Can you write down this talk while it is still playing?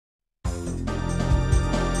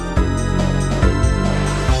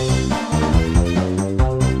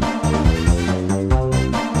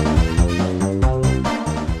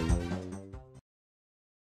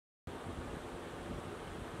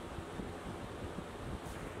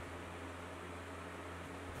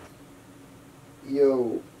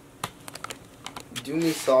Yo, do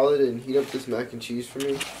me solid and heat up this mac and cheese for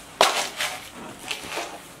me.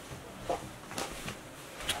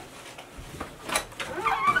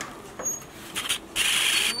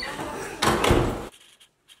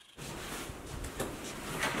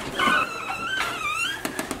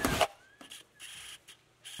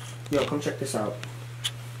 Yo, come check this out.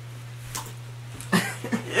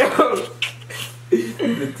 Yo!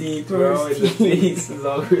 The teeth, bro, and the face is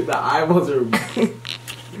all weird. The eyeballs are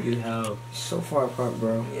good hell. So far apart,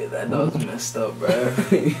 bro. Yeah, that dog's messed up, bro.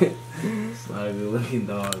 It's not a good looking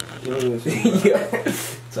dog. Yo,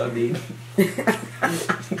 What's up, dude?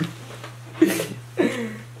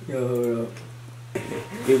 yo, hold up.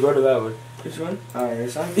 Yo, go to that one. Which one? Alright,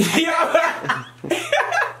 this one?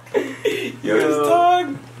 Yo, this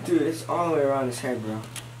dog! Dude, it's all the way around his head, bro.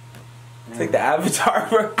 It's like the Avatar,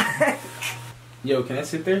 bro. Yo, can I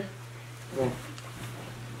sit there? Yeah.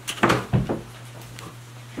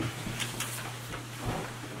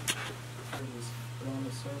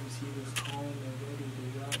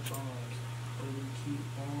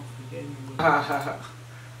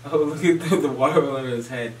 Oh, look at the watermelon on his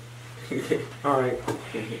head. Alright.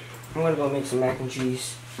 I'm gonna go make some mac and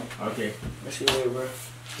cheese. Okay. I'll see you later, bro.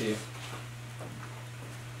 Yeah.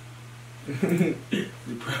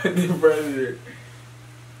 The predator.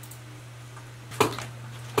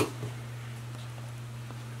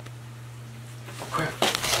 Crap.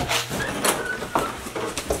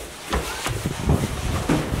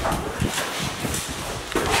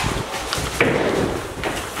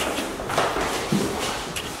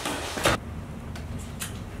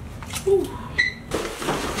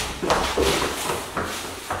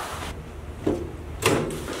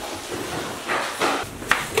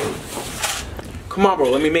 Come on,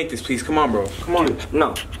 bro. Let me make this, please. Come on, bro. Come on.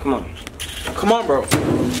 No, come on. Come on, bro.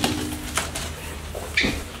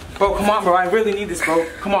 Bro, come on, bro. I really need this, bro.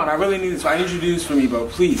 Come on, I really need this. I need you to do this for me, bro.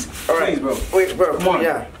 Please. All right. Please, bro. Wait, bro. Come on.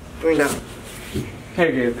 Yeah. Bring it down.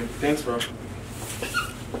 Hey, okay. Thanks, bro.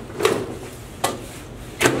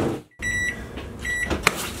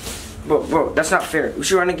 Bro, that's not fair. We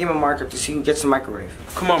should run a game of Marc to see who gets the microwave.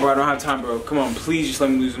 Come on, bro. I don't have time, bro. Come on. Please just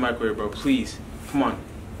let me lose the microwave, bro. Please. Come on.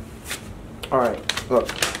 Alright, look.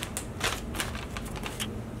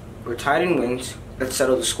 We're tied in wins. Let's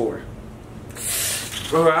settle the score.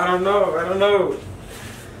 Bro, I don't know.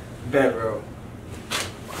 Bet, bro.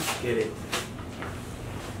 Get it.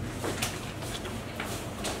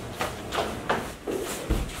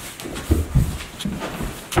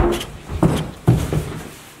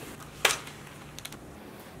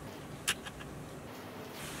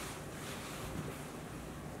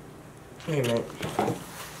 Hey, man.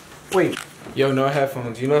 Wait. Yo, no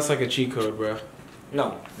headphones. You know it's like a cheat code, bro.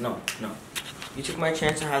 No. You took my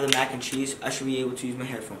chance to have the mac and cheese. I should be able to use my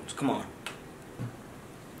headphones. Come on.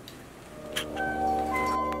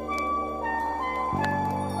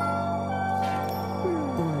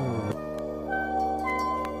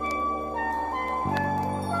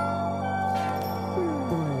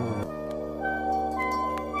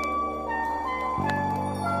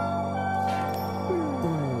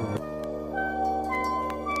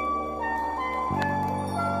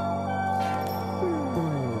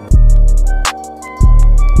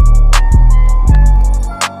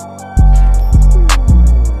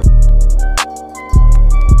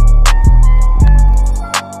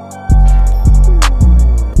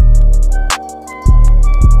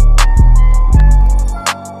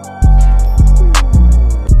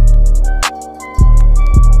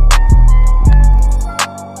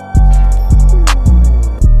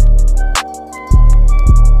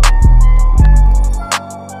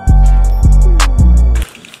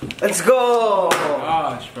 Let's go! Oh my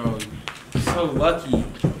gosh, bro. You're so lucky.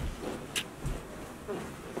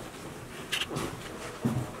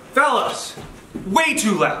 Fellas! Way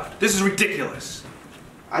too loud. This is ridiculous.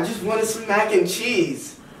 I just wanted some mac and cheese.